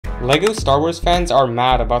LEGO Star Wars fans are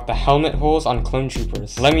mad about the helmet holes on clone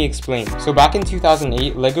troopers. Let me explain. So back in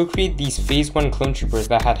 2008, LEGO created these Phase 1 clone troopers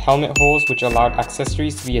that had helmet holes which allowed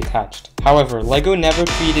accessories to be attached. However, LEGO never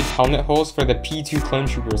created helmet holes for the P2 clone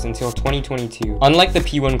troopers until 2022. Unlike the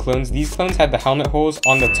P1 clones, these clones had the helmet holes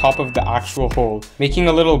on the top of the actual hole, making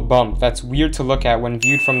a little bump that's weird to look at when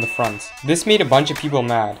viewed from the front. This made a bunch of people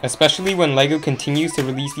mad, especially when LEGO continues to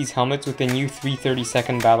release these helmets with the new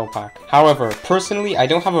 332nd battle pack. However, personally, I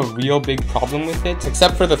don't have a real big problem with it,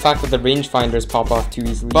 except for the fact that the rangefinders pop off too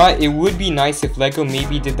easily. But it would be nice if LEGO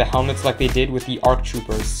maybe did the helmets like they did with the ARC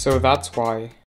troopers, so that's why.